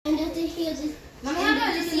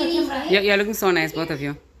You're looking so nice, both of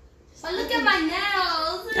you. But look at my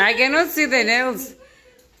nails. I cannot see the nails.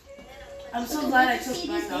 I'm so glad I took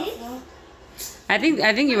mine off. I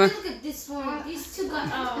think you were. Look at this one. These two got I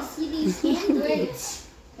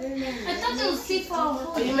thought it was safe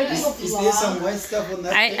for Is there some white stuff on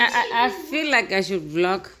that? I feel like I should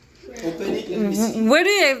vlog. Open it, let me see. Where do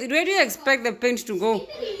you expect the paint to go?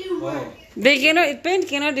 Wow. Paint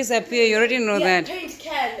cannot disappear. You already know that. Paint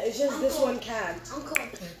can. It's just this one can.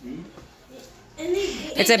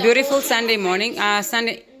 It's a beautiful Sunday morning.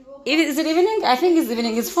 Sunday. Is it evening? I think it's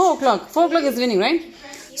evening. It's 4 o'clock. 4 o'clock is evening, right?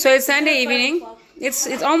 So it's Sunday evening.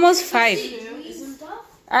 It's almost 5.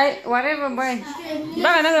 Whatever, boy.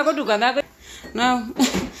 No.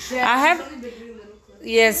 I have.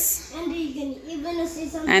 Yes.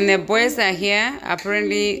 And the boys are here.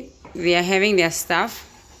 Apparently, they are having their stuff.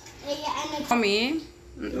 For me,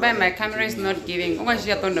 but my camera is not giving. Let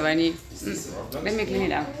me clean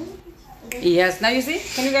it up. Yes. Now you see?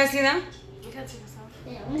 Can you guys see that?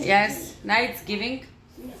 Yes. Now it's giving.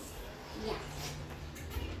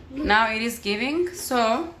 Now it is giving.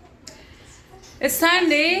 So it's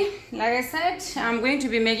Sunday. Like I said, I'm going to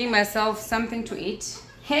be making myself something to eat.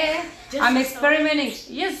 Hey, I'm experimenting.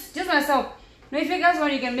 Yes, just myself. No, if you guys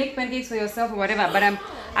want, you can make pancakes for yourself or whatever. But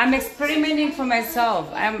I'm experimenting for myself.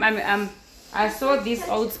 I saw this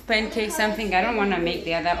oats pancake something. I don't want to make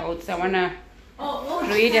the other oats. I want to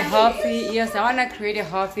create a healthy. Yes, I want to create a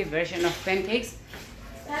healthy version of pancakes.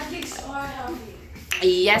 Pancakes are healthy.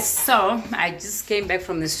 Yes, so I just came back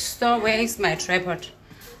from the store. Where is my tripod?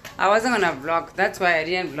 I wasn't gonna vlog. That's why I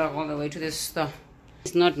didn't vlog all the way to the store.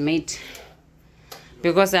 It's not made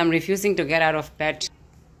because I'm refusing to get out of bed.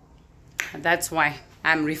 That's why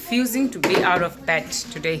I'm refusing to be out of bed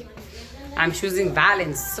today. I'm choosing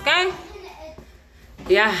balance, okay?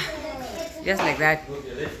 Yeah, just like that.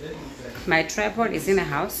 My tripod is in the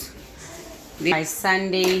house. My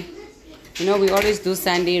Sunday, you know, we always do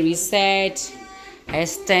Sunday reset. I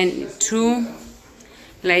stand true.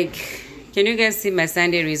 Like, can you guys see my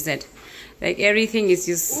Sunday reset? Like, everything is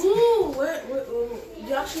just... Ooh,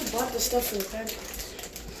 you actually bought the stuff for the pancakes.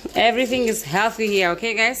 Everything is healthy here,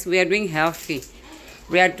 okay, guys? We are doing healthy.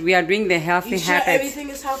 We are doing the healthy habits. Everything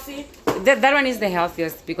is healthy? That one is the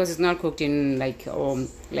healthiest because it's not cooked in like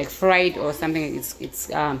fried or something. It's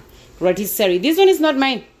rotisserie. This one is not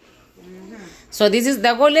mine. So this is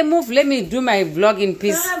the goal. Let me do my vlog in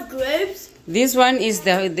peace. Can I have grapes? This one is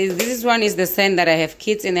the sign that I have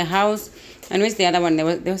kids in the house. And where's the other one?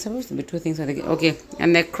 There was supposed to be 2 things. Okay,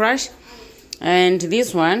 and the crush, and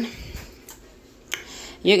this one.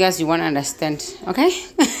 You guys, you want to understand, okay?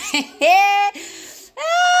 Yeah.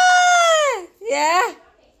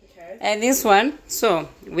 Okay. And this one. So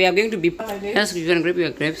we are going to be. Yes, you can grab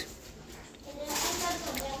your grapes.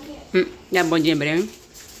 Yeah, bon jembre.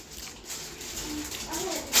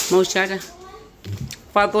 Most chata.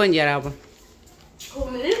 Papa and Jarabo.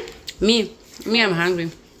 Me, I'm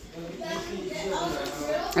hungry.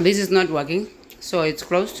 And this is not working, so it's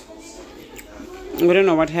closed. We don't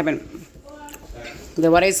know what happened. The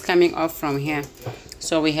water is coming off from here,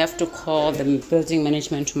 so we have to call the building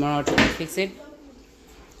management tomorrow to fix it.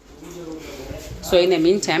 So in the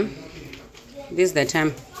meantime, this is the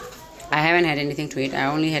time. I haven't had anything to eat. I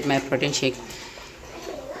only had my protein shake.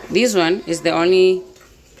 This one is the only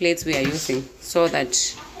plates we are using so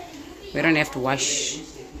that we don't have to wash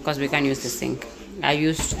because we can't use the sink. I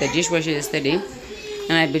used the dishwasher yesterday,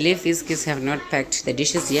 and I believe these kids have not packed the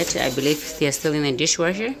dishes yet. I believe they are still in the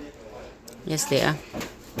dishwasher. Yes, they are.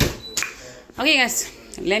 Okay, guys,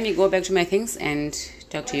 let me go back to my things and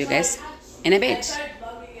talk to you guys in a bit.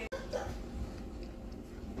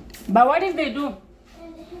 But what if they do?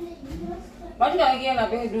 What do I get up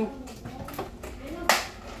do?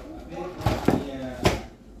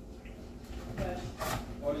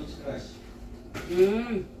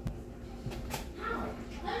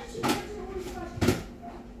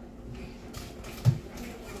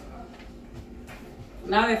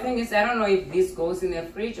 Now the thing is, I don't know if this goes in the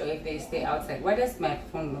fridge or if they stay outside. Why does my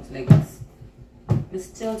phone look like this? It's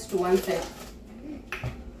tilted to one side.